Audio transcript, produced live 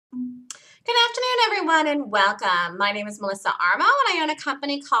Good afternoon, everyone, and welcome. My name is Melissa Armo, and I own a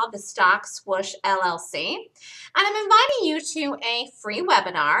company called the Stock Swoosh LLC. And I'm inviting you to a free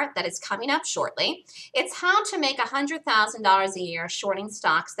webinar that is coming up shortly. It's how to make $100,000 a year shorting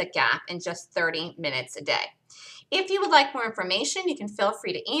stocks that gap in just 30 minutes a day. If you would like more information, you can feel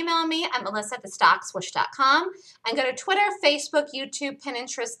free to email me at melissa@thestockswoosh.com and go to Twitter, Facebook, YouTube,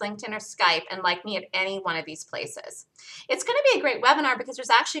 Pinterest, LinkedIn, or Skype and like me at any one of these places. It's going to be a great webinar because there's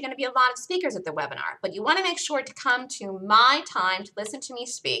actually going to be a lot of speakers at the webinar, but you want to make sure to come to my time to listen to me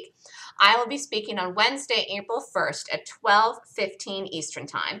speak. I will be speaking on Wednesday, April 1st at 12:15 Eastern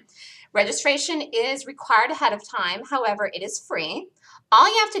Time. Registration is required ahead of time. However, it is free. All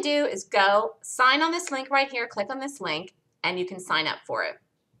you have to do is go sign on this link right here, click on this link, and you can sign up for it.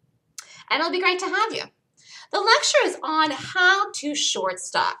 And it'll be great to have you. The lecture is on how to short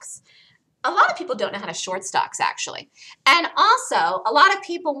stocks. A lot of people don't know how to short stocks, actually. And also, a lot of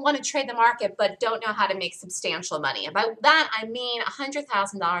people want to trade the market but don't know how to make substantial money. And by that, I mean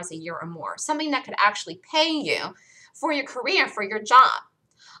 $100,000 a year or more, something that could actually pay you for your career, for your job.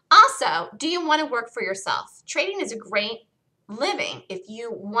 Also, do you want to work for yourself? Trading is a great living. If you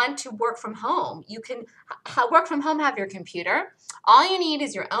want to work from home, you can work from home, have your computer. All you need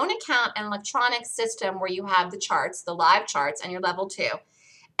is your own account and electronic system where you have the charts, the live charts, and your level 2.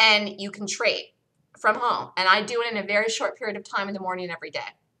 And you can trade from home. And I do it in a very short period of time in the morning every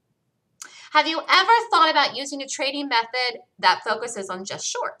day. Have you ever thought about using a trading method that focuses on just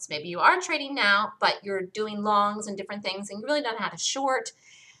shorts? Maybe you are trading now, but you're doing longs and different things and you really don't know how to short.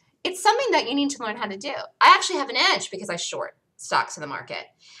 It's something that you need to learn how to do. I actually have an edge because I short stocks in the market.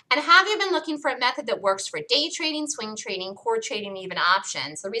 And have you been looking for a method that works for day trading, swing trading, core trading, even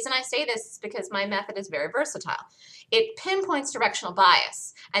options? The reason I say this is because my method is very versatile. It pinpoints directional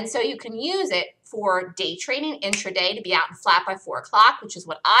bias. And so you can use it for day trading, intraday, to be out and flat by 4 o'clock, which is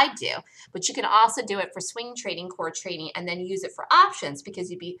what I do. But you can also do it for swing trading, core trading, and then use it for options because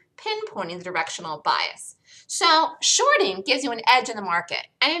you'd be pinpointing the directional bias. So shorting gives you an edge in the market,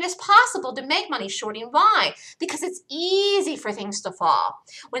 and it is possible to make money shorting. Why? Because it's easy for things to fall.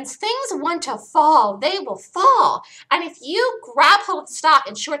 When things want to fall, they will fall. And if you grab hold of the stock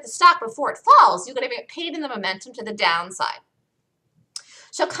and short the stock before it falls, you're going to get paid in the momentum to the downside.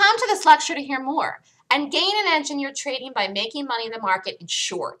 So come to this lecture to hear more and gain an edge in your trading by making money in the market in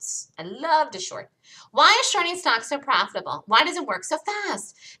shorts. I love to short. Why is shorting stocks so profitable? Why does it work so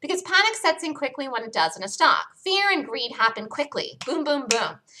fast? Because panic sets in quickly when it does in a stock. Fear and greed happen quickly. Boom, boom,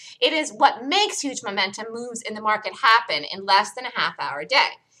 boom. It is what makes huge momentum moves in the market happen in less than a half-hour a day.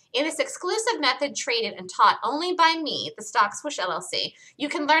 In this exclusive method traded and taught only by me, the Stock Swoosh LLC, you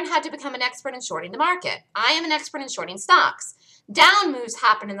can learn how to become an expert in shorting the market. I am an expert in shorting stocks. Down moves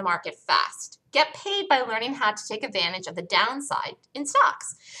happen in the market fast. Get paid by learning how to take advantage of the downside in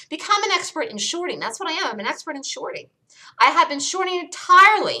stocks. Become an expert in shorting. That's what I am. I'm an expert in shorting. I have been shorting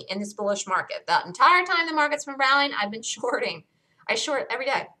entirely in this bullish market. The entire time the market's been rallying, I've been shorting. I short every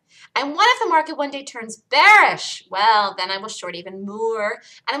day. And what if the market one day turns bearish? Well, then I will short even more,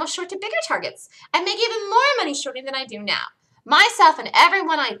 and I will short to bigger targets and make even more money shorting than I do now. Myself and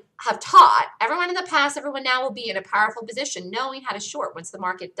everyone I have taught, everyone in the past, everyone now will be in a powerful position knowing how to short once the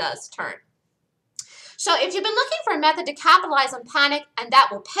market does turn. So if you've been looking for a method to capitalize on panic and that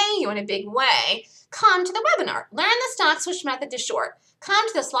will pay you in a big way, come to the webinar. Learn the Stock Swoosh method to short. Come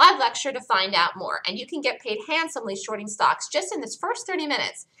to this live lecture to find out more, and you can get paid handsomely shorting stocks just in this first 30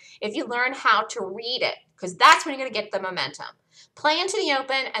 minutes if you learn how to read it, because that's when you're going to get the momentum. Play into the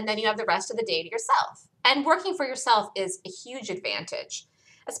open, and then you have the rest of the day to yourself. And working for yourself is a huge advantage,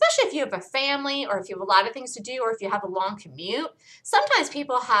 especially if you have a family or if you have a lot of things to do or if you have a long commute. Sometimes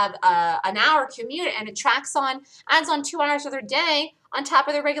people have an hour commute and it adds on 2 hours of their day on top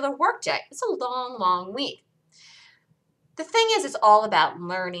of their regular work day. It's a long, long week. The thing is, it's all about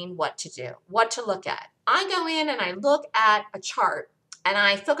learning what to do, what to look at. I go in and I look at a chart and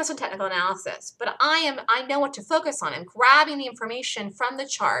I focus on technical analysis, but I know what to focus on. I'm grabbing the information from the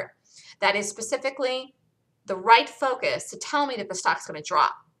chart that is specifically the right focus to tell me that the stock's going to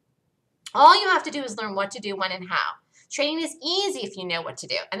drop. All you have to do is learn what to do, when, and how. Trading is easy if you know what to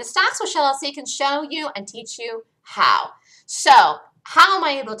do. And the Stock Swoosh LLC can show you and teach you how. So how am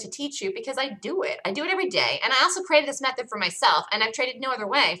I able to teach you? Because I do it. I do it every day. And I also created this method for myself, and I've traded no other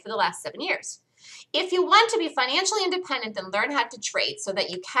way for the last 7 years. If you want to be financially independent, then learn how to trade so that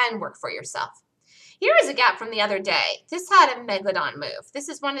you can work for yourself. Here is a gap from the other day. This had a megalodon move. This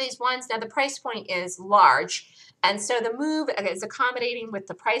is one of these ones. Now the price point is large, and so the move is accommodating with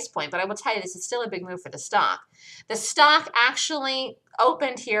the price point, but I will tell you this is still a big move for the stock. The stock actually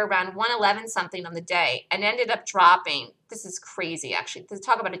opened here around 111 something on the day and ended up dropping. This is crazy, actually.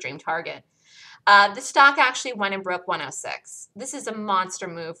 Talk about a dream target. The stock actually went and broke 106. This is a monster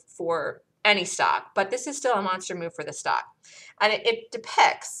move for any stock, but this is still a monster move for the stock. And it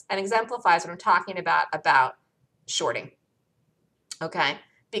depicts and exemplifies what I'm talking about shorting, okay?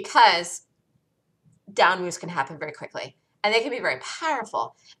 Because down moves can happen very quickly, and they can be very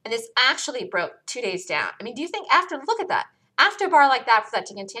powerful. And this actually broke 2 days down. I mean, do you think look at that, after a bar like that for that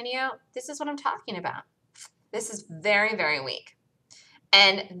to continue, this is what I'm talking about. This is very, very weak.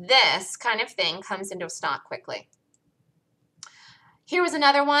 And this kind of thing comes into a stock quickly. Here was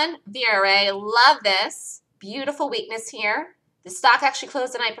another one, VRA. Love this. Beautiful weakness here. The stock actually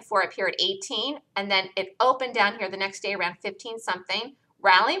closed the night before up here at 18, and then it opened down here the next day around 15 something,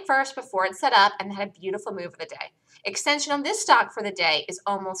 rallied first before it set up, and had a beautiful move of the day. Extension on this stock for the day is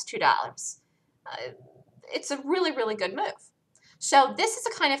almost $2. It's a really, really good move. So this is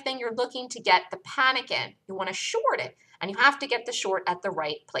the kind of thing you're looking to get the panic in. You want to short it, and you have to get the short at the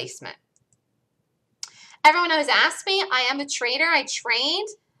right placement. Everyone always asks me, I am a trader, I trade.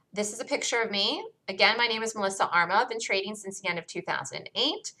 This is a picture of me. Again, my name is Melissa Armo. I've been trading since the end of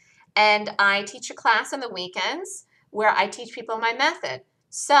 2008, and I teach a class on the weekends where I teach people my method.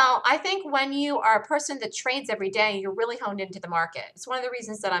 So I think when you are a person that trades every day, you're really honed into the market. It's one of the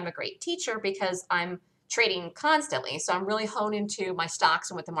reasons that I'm a great teacher, because I'm trading constantly. So I'm really honed into my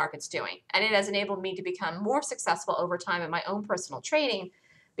stocks and what the market's doing. And it has enabled me to become more successful over time in my own personal trading,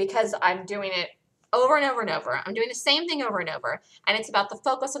 because I'm doing it over and over and over. I'm doing the same thing over and over, and it's about the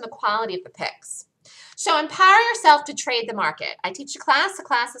focus on the quality of the picks. So empower yourself to trade the market. I teach a class. The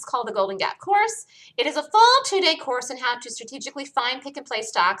class is called the Golden Gap Course. It is a full 2-day course on how to strategically find, pick, and play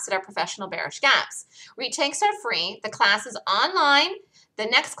stocks that are professional bearish gaps. Retakes are free. The class is online. The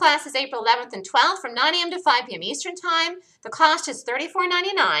next class is April 11th and 12th from 9 a.m. to 5 p.m. Eastern Time. The cost is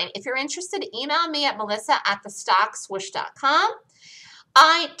 $34.99. If you're interested, email me at melissa@thestockswoosh.com.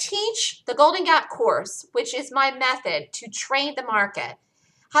 I teach the Golden Gap Course, which is my method to trade the market.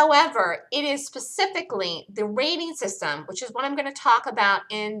 However, it is specifically the rating system, which is what I'm going to talk about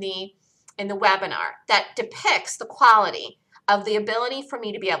in the webinar, that depicts the quality of the ability for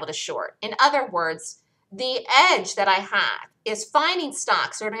me to be able to short. In other words, the edge that I have is finding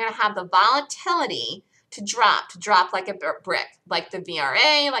stocks that are going to have the volatility to drop like a brick, like the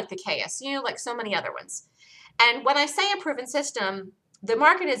VRA, like the KSU, like so many other ones. And when I say a proven system, the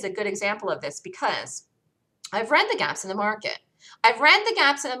market is a good example of this, because I've read the gaps in the market. I've read the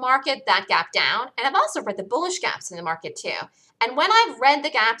gaps in the market that gap down, and I've also read the bullish gaps in the market too. And when I've read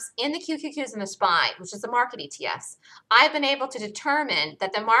the gaps in the QQQs and the SPY, which is the market ETFs, I've been able to determine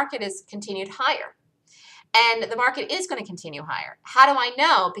that the market is continued higher. And the market is going to continue higher. How do I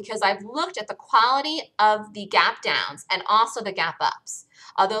know? Because I've looked at the quality of the gap downs and also the gap ups.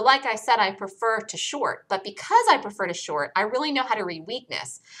 Although, like I said, I prefer to short. But because I prefer to short, I really know how to read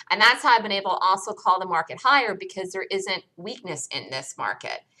weakness. And that's how I've been able to also call the market higher, because there isn't weakness in this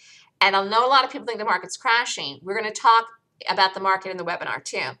market. And I know a lot of people think the market's crashing. We're going to talk about the market in the webinar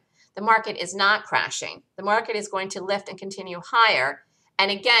too. The market is not crashing. The market is going to lift and continue higher. And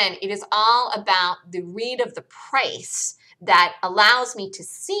again, it is all about the read of the price that allows me to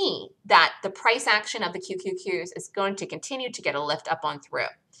see that the price action of the QQQs is going to continue to get a lift up on through.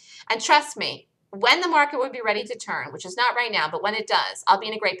 And trust me, when the market would be ready to turn, which is not right now, but when it does, I'll be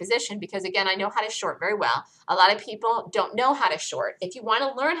in a great position, because again, I know how to short very well. A lot of people don't know how to short. If you want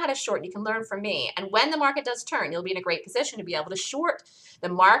to learn how to short, you can learn from me. And when the market does turn, you'll be in a great position to be able to short the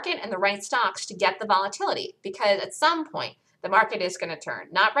market and the right stocks to get the volatility, because at some point, the market is going to turn.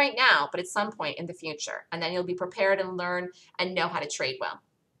 Not right now, but at some point in the future. And then you'll be prepared and learn and know how to trade well.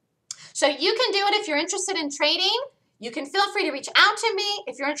 So you can do it if you're interested in trading. You can feel free to reach out to me.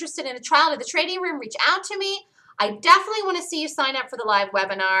 If you're interested in a trial of the trading room, reach out to me. I definitely want to see you sign up for the live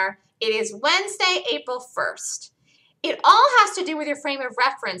webinar. It is Wednesday, April 1st. It all has to do with your frame of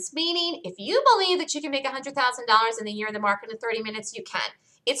reference, meaning if you believe that you can make $100,000 in a year in the market in 30 minutes, you can.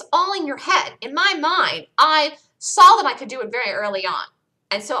 It's all in your head. In my mind, I saw that I could do it very early on.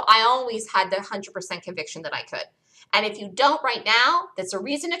 And so I always had the 100% conviction that I could. And if you don't right now, that's a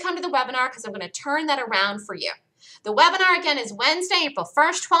reason to come to the webinar, because I'm going to turn that around for you. The webinar, again, is Wednesday, April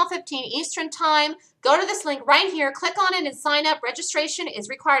 1st, 12:15 Eastern Time. Go to this link right here, click on it and sign up. Registration is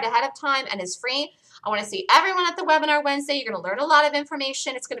required ahead of time and is free. I want to see everyone at the webinar Wednesday. You're going to learn a lot of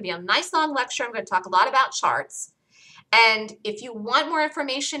information. It's going to be a nice long lecture. I'm going to talk a lot about charts. And if you want more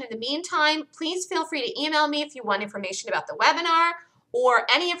information in the meantime, please feel free to email me if you want information about the webinar or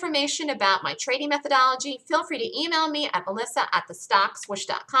any information about my trading methodology. Feel free to email me at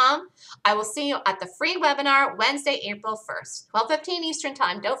melissa@thestockswoosh.com. I will see you at the free webinar Wednesday, April 1st, 12:15 Eastern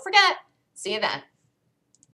Time. Don't forget. See you then.